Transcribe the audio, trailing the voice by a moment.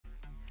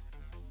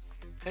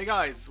Hey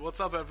guys, what's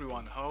up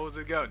everyone? How's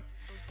it going?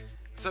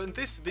 So in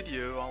this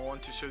video I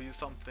want to show you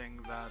something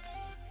that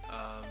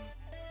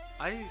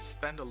I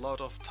spend a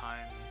lot of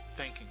time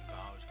thinking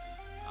about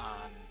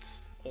and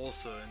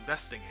also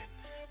investing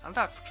in, and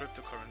that's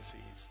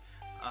cryptocurrencies.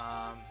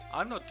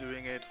 I'm not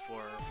doing it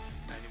for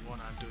anyone,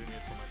 I'm doing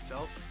it for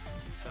myself,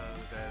 so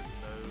there's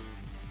no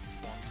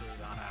sponsor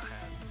that I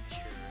have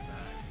here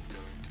that I'm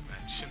going to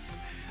mention.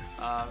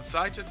 So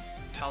I just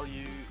tell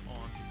you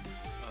on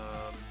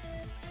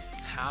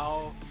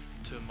how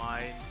to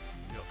mine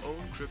your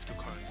own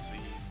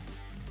cryptocurrencies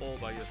all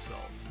by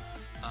yourself.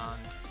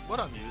 And what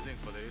I'm using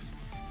for this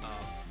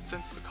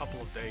since a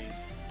couple of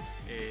days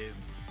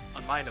is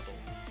unMineable.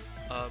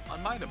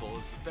 unMineable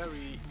is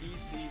very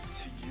easy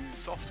to use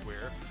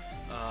software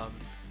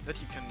that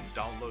you can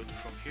download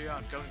from here.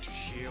 I'm going to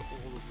share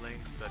all the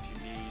links that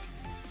you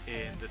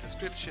need in the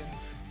description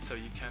so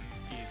you can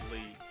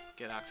easily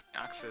get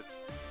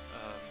access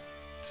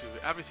to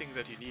everything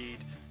that you need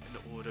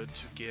in order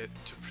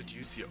to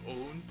produce your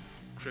own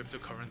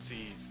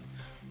cryptocurrencies,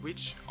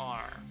 which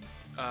are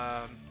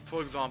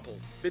for example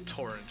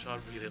BitTorrent. I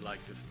really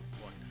like this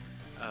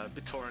one.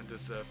 BitTorrent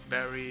is a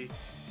very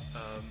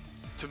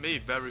to me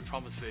very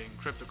promising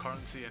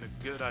cryptocurrency and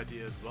a good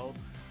idea as well.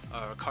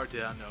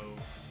 Cardano,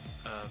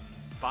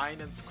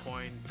 Binance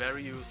Coin,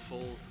 very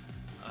useful,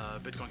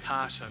 Bitcoin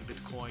Cash and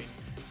Bitcoin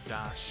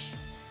Dash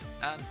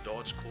and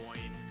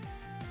Dogecoin,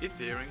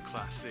 Ethereum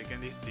Classic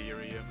and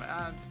Ethereum,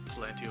 and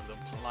plenty of them,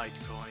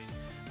 Litecoin,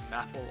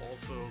 Maple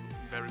also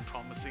very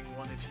promising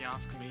one if you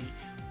ask me,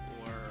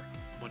 or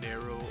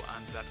Monero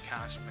and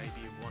Zcash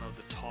maybe one of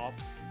the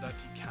tops that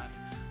you can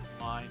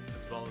mine,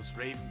 as well as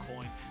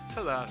Ravencoin.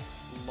 So there's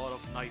a lot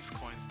of nice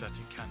coins that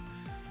you can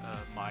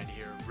mine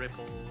here.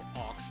 Ripple,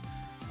 Ox,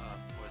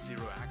 or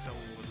 0x, I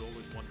was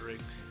always wondering.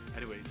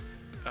 Anyways,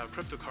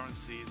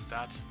 cryptocurrencies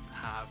that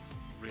have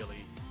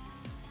really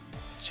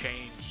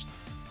changed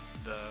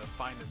the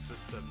finance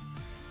system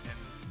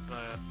in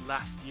the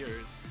last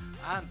years,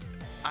 and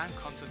I'm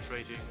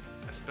concentrating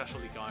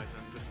especially, guys,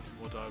 and this is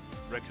what I would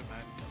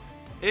recommend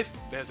if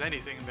there's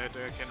anything that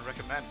I can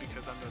recommend,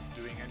 because I'm not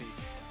doing any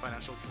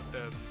financial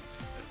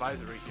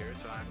advisory here,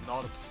 so I'm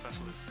not a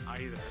specialist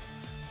either.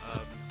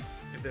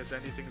 If there's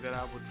anything that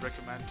I would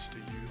recommend to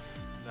you,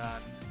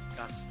 then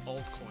that's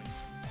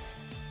altcoins.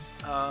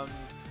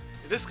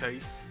 In this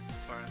case,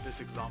 or in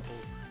this example,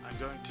 I'm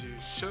going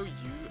to show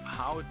you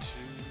how to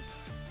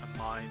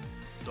mine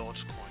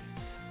Dogecoin.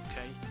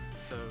 Okay,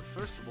 so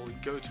first of all you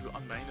go to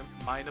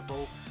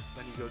unMineable,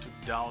 then you go to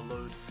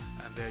download,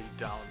 and there you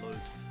download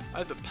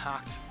either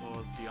packed or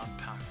the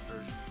unpacked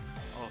version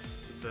of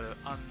the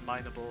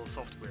unMineable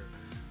software.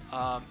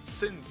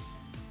 Since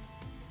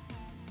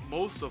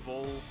most of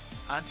all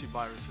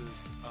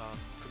antiviruses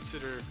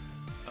consider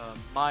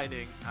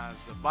mining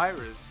as a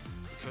virus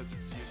because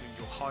it's using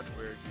your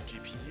hardware, your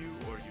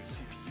GPU or your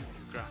CPU,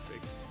 your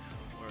graphics,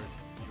 or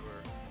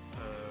your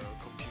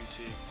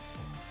computing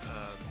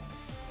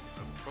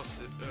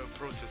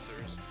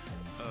processors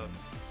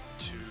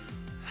to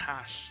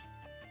hash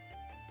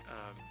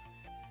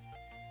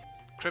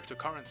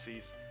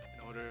cryptocurrencies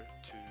in order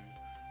to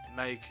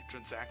make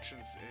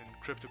transactions in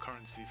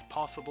cryptocurrencies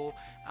possible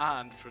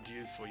and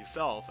produce for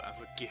yourself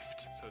as a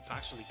gift. So it's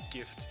actually a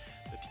gift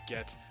that you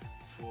get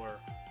for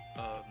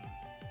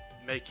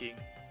making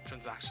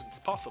transactions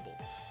possible.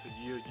 So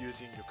you're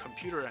using your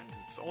computer, and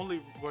it's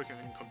only working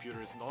on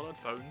computers, not on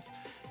phones.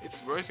 It's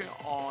working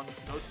on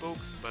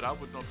notebooks, but I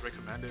would not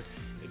recommend it.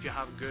 If you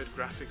have a good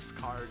graphics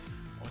card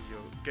on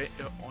your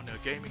on a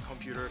gaming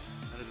computer,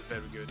 that is a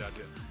very good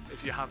idea.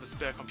 If you have a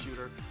spare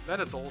computer,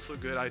 then it's also a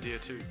good idea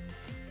too.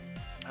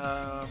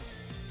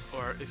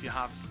 Or if you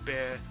have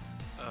spare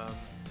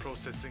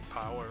processing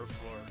power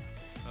for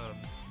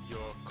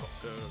your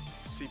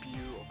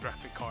CPU or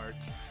graphic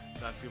cards,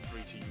 then feel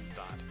free to use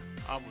that.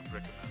 I would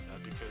recommend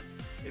that because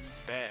it's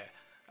spare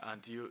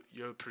and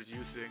you're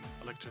producing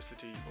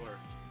electricity, or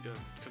you're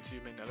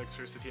consuming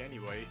electricity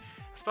anyway,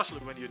 especially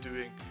when you're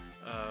doing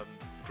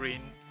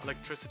green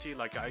electricity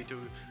like I do,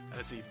 and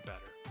it's even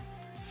better.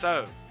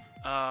 So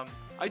I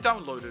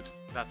downloaded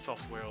that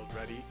software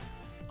already,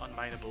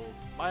 unMineable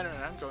Miner,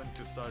 and I'm going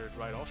to start it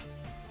right off.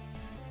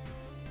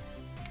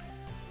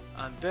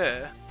 And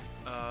there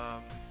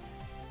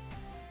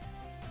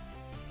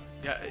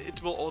yeah,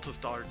 it will auto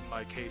start in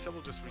my case. I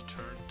will just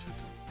return to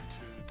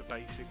the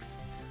basics,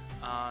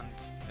 and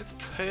it's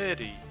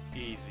pretty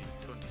easy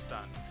to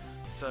understand.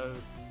 So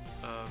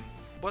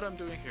what I'm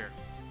doing here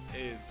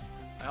is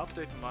I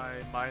update my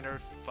miner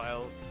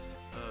file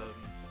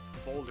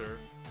folder,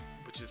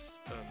 which is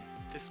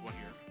this one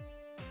here,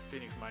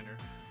 Phoenix Miner,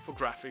 for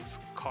graphics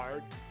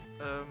card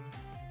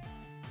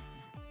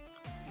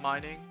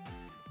mining.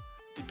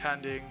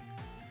 Depending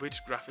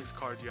which graphics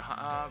card you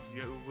have,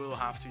 you will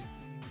have to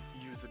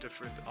use a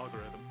different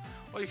algorithm.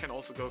 Or you can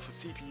also go for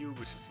CPU,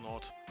 which is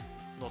not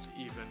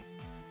even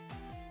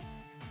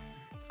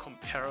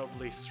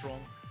comparably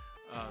strong.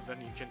 Then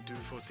you can do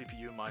for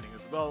CPU mining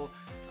as well,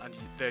 and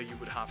there you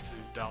would have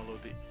to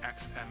download the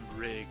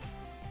XMRig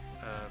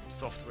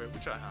software,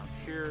 which I have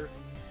here.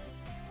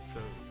 so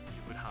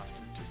you would have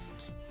to just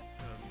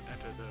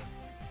enter the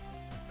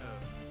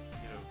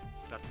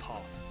that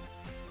path.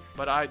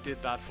 But I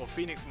did that for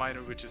Phoenix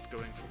Miner, which is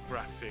going for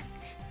graphic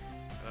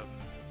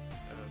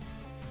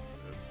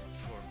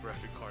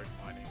card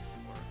mining,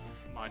 or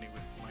mining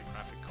with my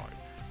graphic card.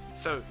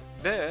 So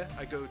there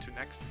I go to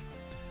next,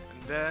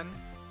 and then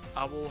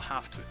I will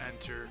have to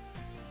enter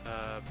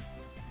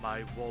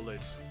my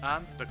wallet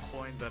and the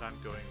coin that I'm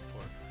going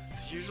for.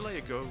 So usually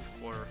I go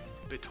for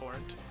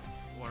BitTorrent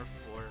or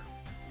for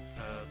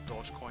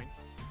Dogecoin,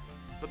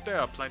 but there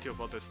are plenty of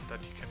others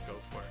that you can go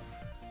for,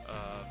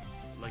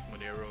 like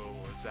Monero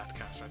or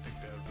Zcash. I think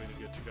they're really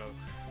good to go.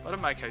 But in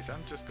my case,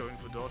 I'm just going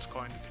for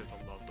Dogecoin because I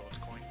love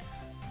Dogecoin,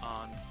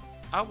 and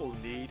I will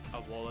need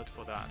a wallet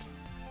for that.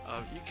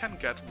 You can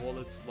get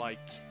wallets like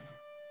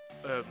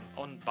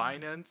on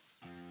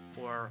Binance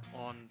or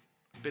on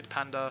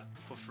Bitpanda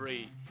for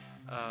free.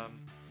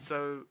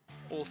 So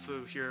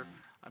also here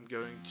I'm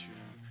going to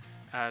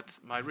add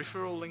my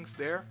referral links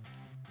there.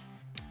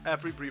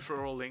 Every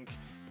referral link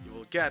you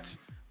will get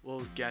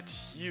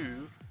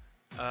you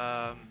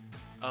a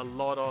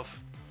lot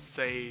of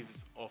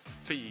saves of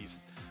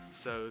fees.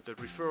 So the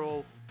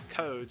referral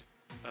code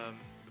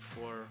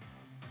for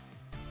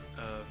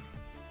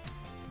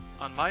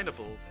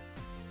unMineable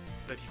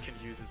that you can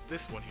use is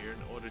this one here,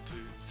 in order to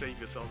save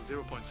yourself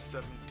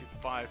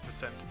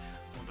 0.75%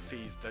 on the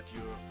fees that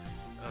you're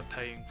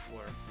paying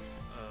for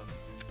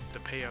the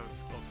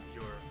payouts of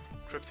your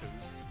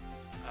cryptos.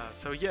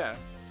 So yeah,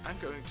 I'm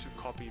going to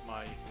copy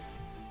my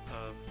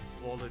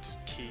wallet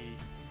key,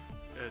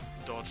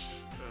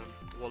 Doge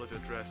wallet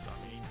address,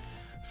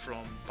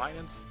 from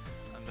Binance,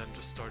 and then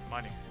just start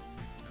mining.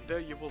 And there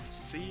you will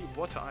see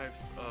what I've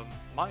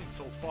mined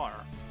so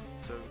far.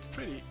 So it's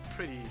pretty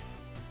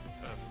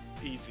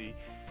easy.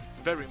 It's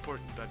very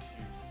important that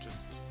you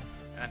just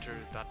enter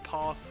that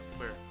path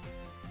where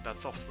that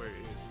software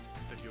is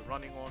that you're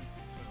running on.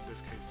 So in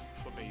this case,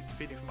 for me, it's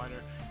Phoenix Miner.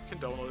 You can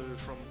download it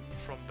from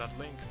that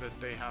link that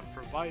they have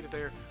provided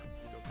there.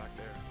 You go back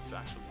there, it's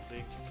actually a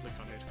link, you click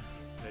on it,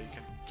 there you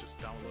can just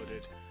download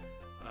it,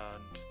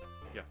 and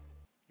yeah,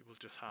 you will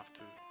just have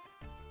to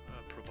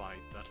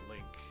provide that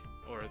link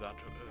or that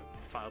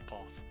file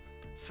path.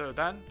 So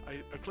then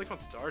I click on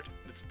start,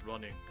 and it's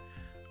running.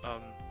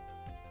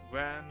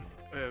 When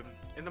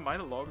in the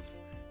miner logs,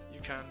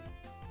 you can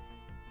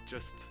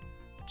just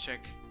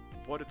check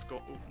what's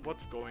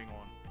going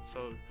on.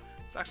 So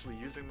it's actually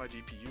using my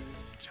GPU,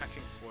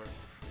 checking for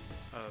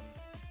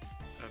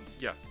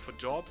for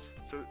jobs.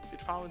 So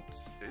it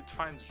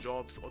finds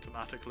jobs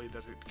automatically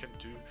that it can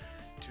do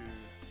to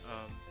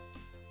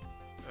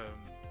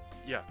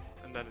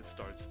and then it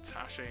starts its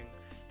hashing.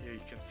 Here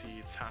you can see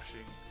it's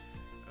hashing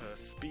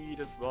speed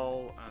as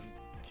well, and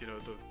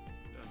the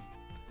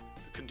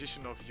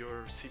condition of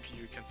your CPU,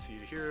 you can see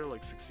it here,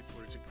 like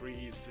 64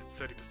 degrees,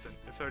 30%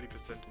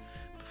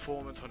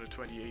 performance,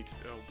 128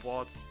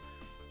 watts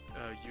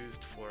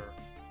used for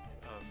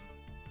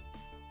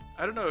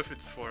I don't know if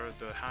it's for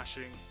the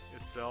hashing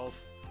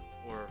itself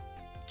or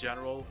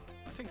general.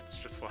 I think it's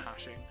just for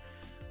hashing.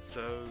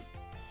 So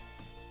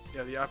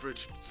yeah, the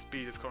average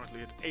speed is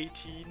currently at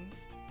 18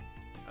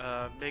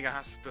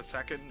 megahashes per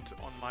second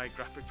on my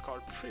graphics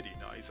card. Pretty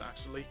nice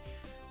actually.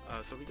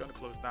 So we're going to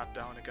close that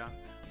down again.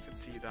 You can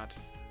see that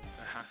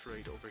hash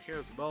rate over here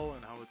as well,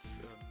 and how it's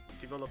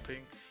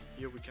developing.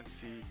 Here we can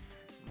see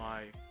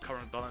my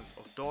current balance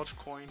of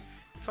Dogecoin.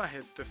 If I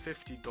hit the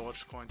 50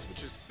 Dogecoins,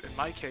 which is in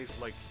my case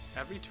like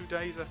every 2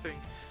 days I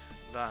think,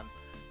 then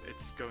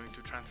it's going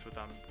to transfer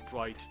them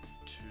right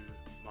to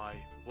my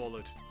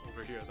wallet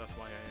over here. That's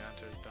why I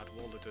entered that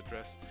wallet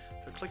address.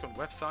 So click on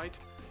website,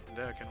 and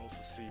there I can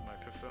also see my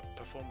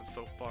performance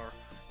so far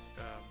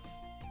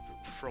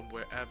from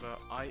wherever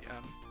I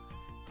am,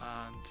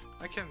 and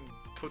I can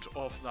put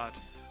off that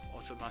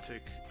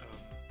automatic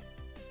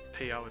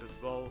payout as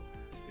well.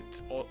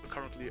 It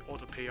currently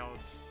auto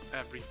payouts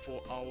every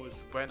 4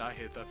 hours when I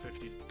hit that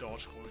 50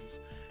 Dogecoins.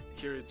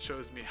 Here it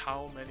shows me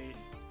how many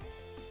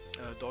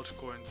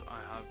Dogecoins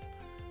I have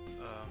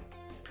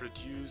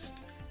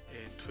produced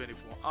in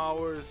 24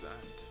 hours,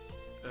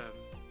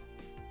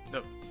 and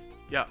the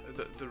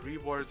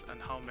rewards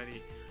and how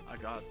many I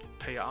got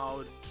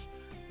payout.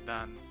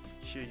 Then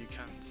here you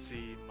can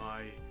see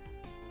my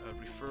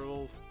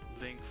referral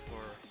link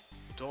for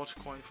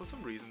Dogecoin. For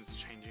some reason it's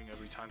changing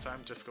every time, so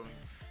I'm just going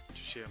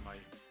to share my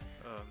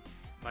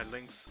my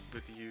links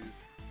with you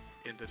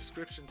in the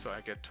description. So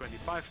I get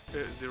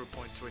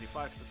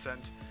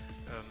 0.25%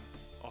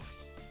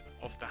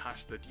 of the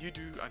hash that you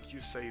do, and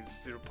you save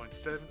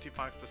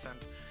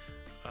 0.75%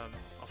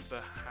 of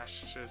the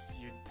hashes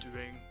you're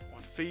doing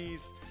on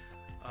fees.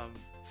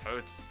 So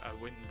it's a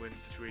win-win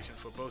situation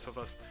for both of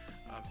us.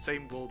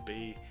 Same will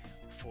be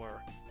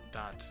for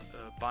that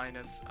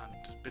Binance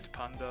and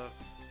Bitpanda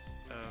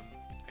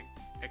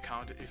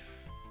account.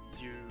 If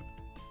you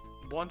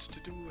want to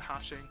do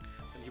hashing,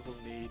 then you will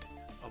need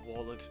a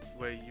wallet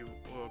where you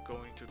are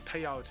going to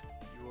pay out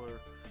your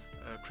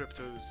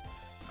cryptos,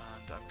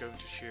 and I'm going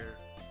to share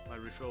my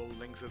referral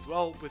links as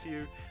well with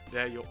you.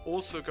 There you're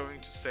also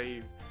going to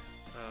save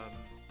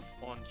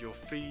on your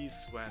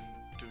fees when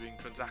doing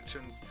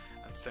transactions,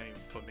 and same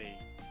for me.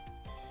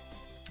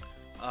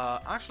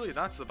 Actually,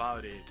 that's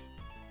about it.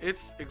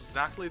 It's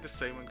exactly the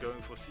same when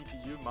going for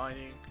CPU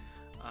mining,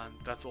 and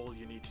that's all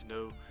you need to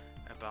know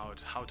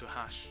about how to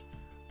hash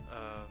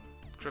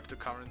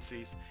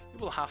cryptocurrencies. You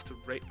will have to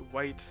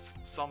wait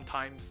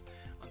sometimes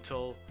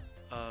until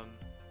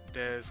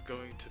there's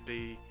going to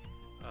be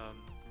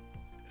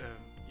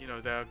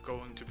there are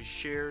going to be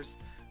shares,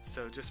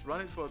 so just run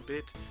it for a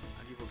bit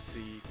and you will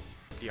see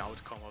the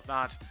outcome of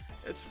that.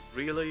 It's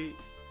really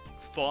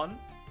fun.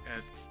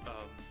 It's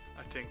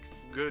I think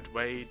good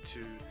way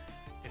to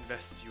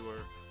invest your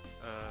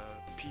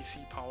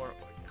PC power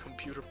or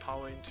computer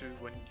power into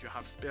when you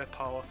have spare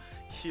power.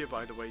 Here,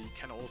 by the way, you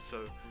can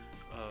also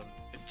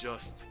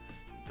adjust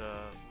the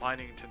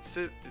mining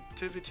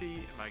intensivity.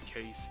 In my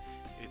case,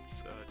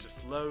 it's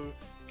just low.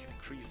 You can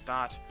increase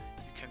that.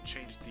 You can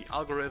change the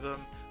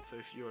algorithm. So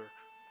if your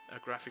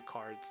graphic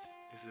cards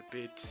is a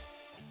bit,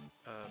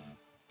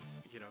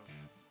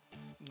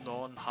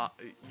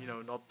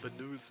 not the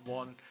newest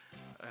one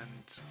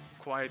and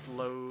quite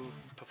low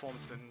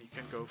performance, then you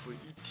can go for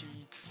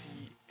ETH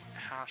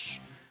hash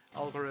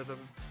algorithm.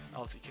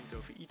 Else you can go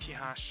for ETH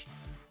hash.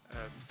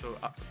 So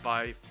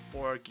by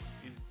 4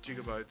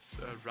 gigabytes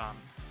RAM,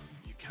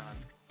 you can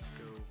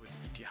go with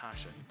ETH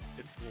hash, and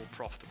it's more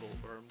profitable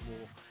or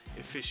more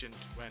efficient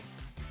when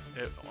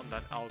on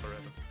that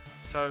algorithm.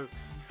 So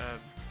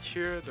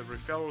here the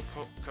referral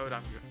code,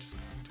 I'm just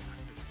going to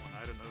add this one.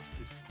 I don't know if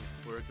this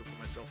will work for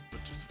myself,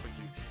 but just for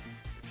you,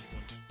 if you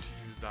want to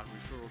use that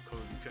referral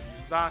code, you can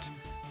use that.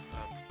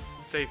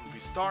 Save and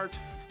restart,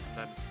 and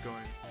then it's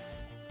going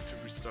to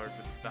restart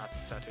with that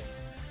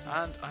settings.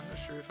 And I'm not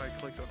sure if I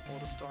clicked on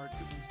auto start.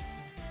 Oops,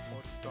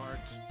 auto start.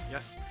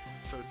 Yes,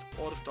 so it's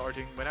auto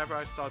starting whenever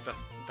I start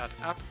that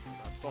app,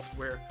 that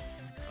software.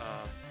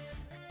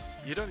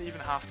 You don't even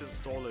have to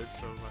install it,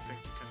 so I think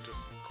you can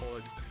just call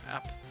it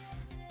app.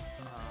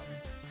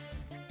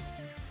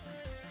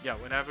 Yeah,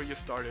 whenever you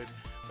start it,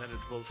 then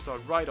it will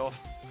start right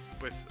off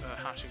with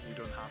hashing. You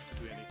don't have to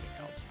do anything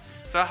else.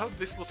 So I hope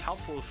this was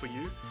helpful for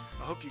you.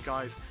 I hope you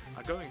guys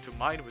are going to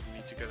mine with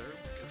me together,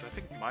 because I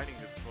think mining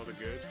is for the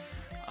good,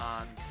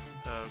 and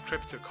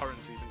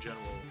cryptocurrencies in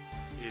general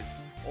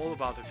is all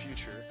about the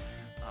future.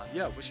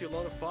 Yeah, wish you a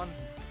lot of fun,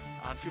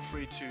 and feel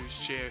free to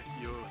share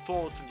your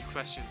thoughts and your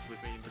questions with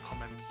me in the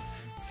comments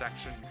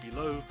section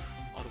below.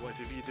 Otherwise,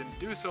 if you didn't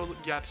do so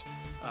yet,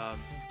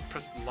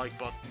 press the like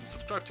button,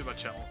 subscribe to my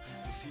channel,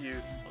 and see you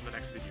on the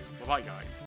next video. Bye bye, guys.